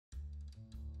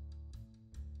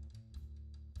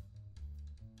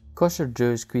Kosher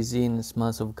Jewish cuisine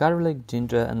smells of garlic,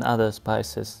 ginger and other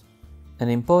spices. An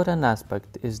important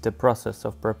aspect is the process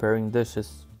of preparing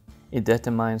dishes. It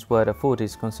determines whether food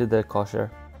is considered kosher.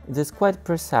 It is quite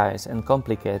precise and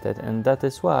complicated, and that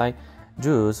is why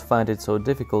Jews find it so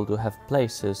difficult to have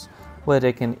places where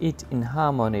they can eat in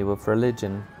harmony with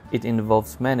religion. It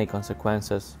involves many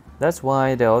consequences. That's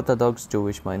why the Orthodox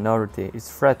Jewish minority is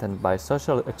threatened by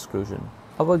social exclusion.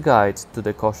 Our guide to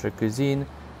the kosher cuisine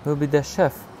will be the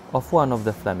chef of one of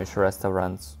the Flemish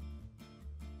restaurants.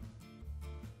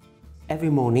 Every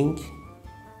morning,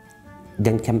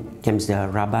 then comes the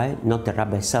rabbi, not the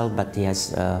rabbi itself, but he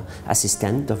has an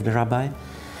assistant of the rabbi,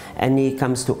 and he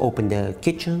comes to open the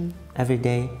kitchen every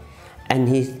day, and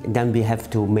then we have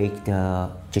to make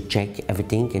to check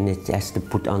everything, and it has to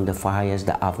put on the fires,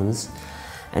 the ovens,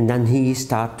 and then he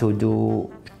start to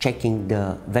do checking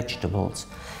the vegetables.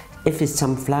 If it's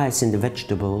some flies in the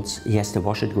vegetables, he has to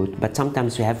wash it good. But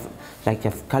sometimes we have like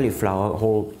a cauliflower,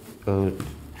 whole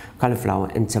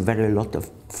cauliflower, and it's a very lot of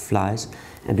flies,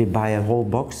 and we buy a whole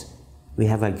box. We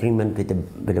have an agreement with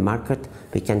the market.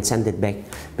 We can send it back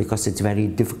because it's very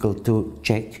difficult to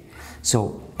check.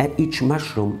 So at each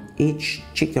mushroom, each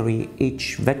chicory,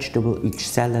 each vegetable, each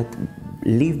salad,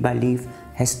 leaf by leaf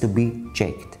has to be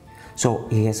checked. So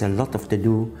he has a lot of to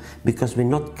do because we're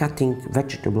not cutting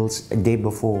vegetables a day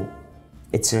before.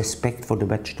 It's respect for the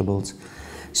vegetables.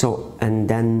 So and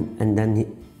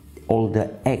then all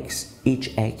the eggs,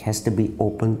 each egg has to be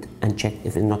opened and checked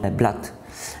if it's not a blood,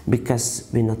 because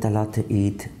we're not allowed to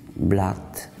eat blood.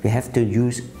 We have to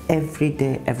use every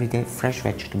day fresh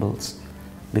vegetables,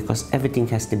 because everything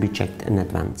has to be checked in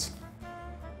advance.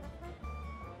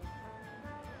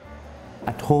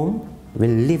 At home, we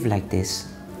live like this,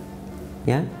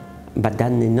 yeah? But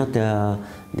then not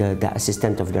the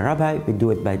assistant of the rabbi, we do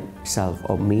it by myself,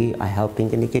 or me, I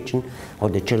helping in the kitchen, or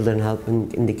the children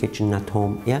helping in the kitchen at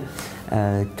home, yeah?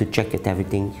 To check it,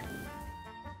 everything.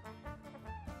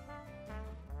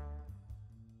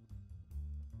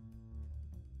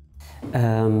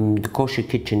 The kosher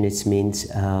kitchen, it means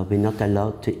we're not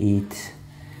allowed to eat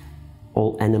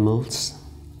all animals.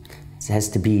 It has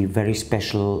to be very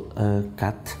special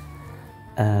cut.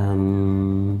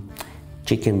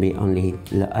 Chicken, we only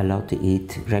allowed to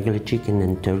eat regular chicken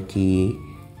and turkey,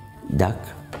 duck,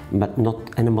 but not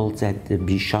animals that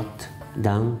be shot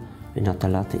down. We're not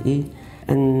allowed to eat.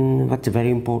 And what's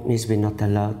very important is we're not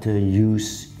allowed to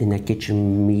use in a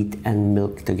kitchen meat and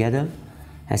milk together.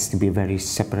 Has to be very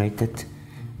separated.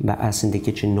 By us in the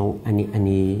kitchen, no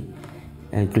any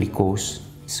glucose.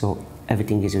 So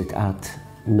everything is without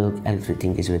milk,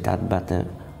 everything is without butter,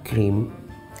 cream.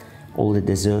 All the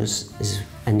desserts is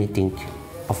anything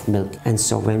of milk. And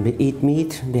so when we eat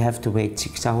meat, we have to wait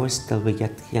 6 hours till we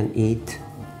can eat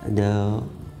the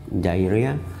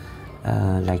diarrhea,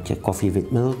 like a coffee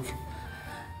with milk.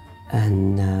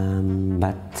 And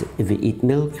but if we eat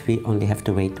milk, we only have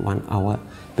to wait 1 hour,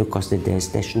 because the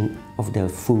digestion of the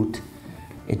food,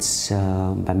 it's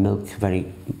by milk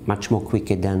very much more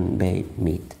quicker than by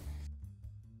meat.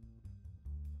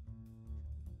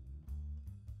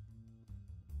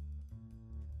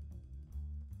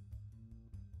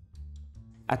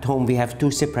 At home we have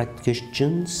 2 separate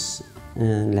kitchens.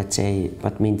 Let's say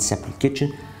what means separate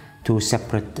kitchen: 2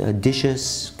 separate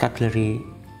dishes, cutlery,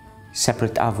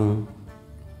 separate oven,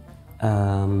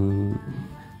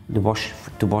 to wash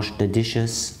the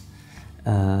dishes.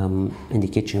 In the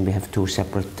kitchen we have 2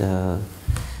 separate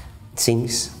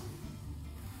sinks,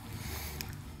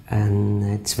 and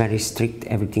it's very strict.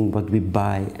 Everything what we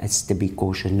buy has to be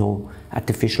kosher. No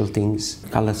artificial things,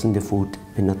 colors in the food,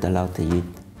 we're not allowed to eat.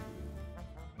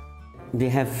 We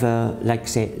have like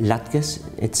say latkes.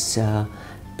 It's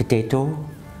potato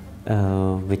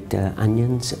with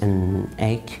onions and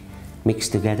egg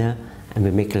mixed together, and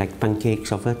we make like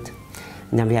pancakes of it.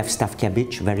 And then we have stuffed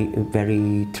cabbage,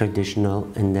 very traditional,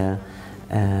 and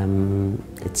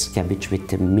it's cabbage with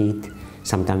the meat,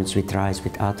 sometimes with rice,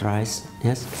 without rice,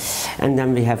 yes. And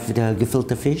then we have the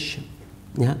gefilte fish,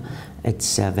 yeah.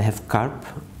 It's we have carp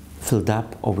filled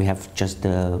up, or we have just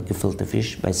the gefilte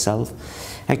fish by itself.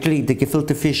 Actually, the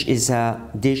gefilte fish is a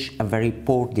dish, a very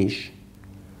poor dish,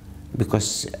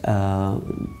 because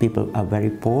people are very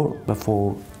poor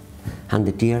before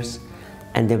 100 years,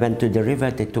 and they went to the river,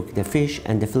 they took the fish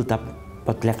and they filled up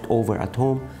what left over at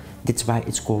home. That's why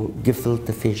it's called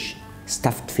gefilte fish,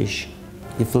 stuffed fish.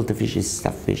 Gefilte fish is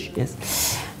stuffed fish, yes.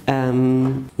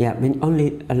 Yeah, we're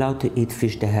only allowed to eat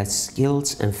fish that has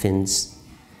scales and fins.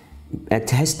 It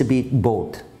has to be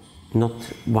both, not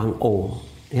one or,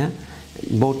 yeah,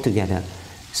 both together.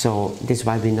 So that's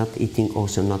why we're not eating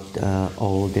also not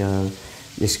all the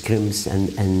the scrimps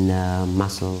and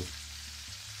mussels.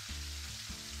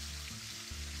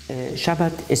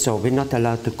 Shabbat is so we're not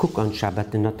allowed to cook on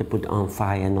Shabbat and not to put on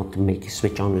fire, not to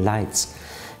switch on lights.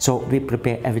 So we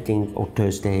prepare everything on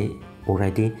Thursday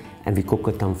already, and we cook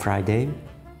it on Friday.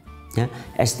 Yeah,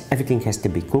 as everything has to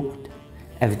be cooked,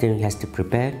 everything has to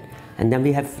prepare, and then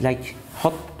we have like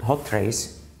hot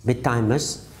trays with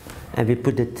timers, and we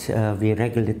put it, we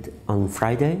regulate it on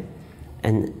Friday,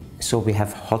 and so we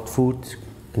have hot food,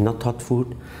 not hot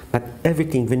food, but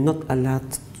everything we're not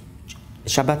allowed.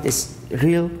 Shabbat is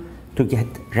real to get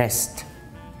rest.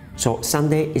 So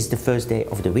Sunday is the first day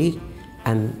of the week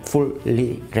and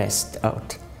fully rest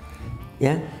out.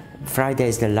 Yeah, Friday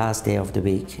is the last day of the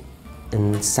week,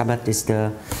 and Sabbath is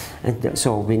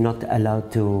so we're not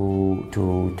allowed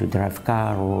to drive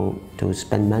car or to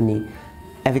spend money.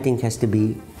 Everything has to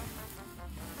be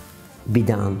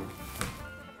done.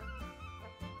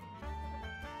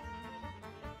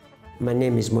 My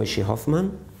name is Moshe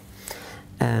Hoffman.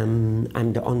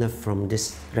 I'm the owner from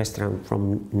this restaurant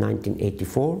from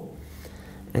 1984,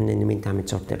 and in the meantime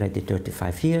it's already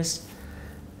 35 years,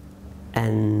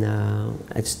 and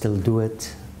I still do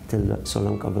it till so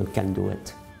long I can do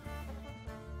it.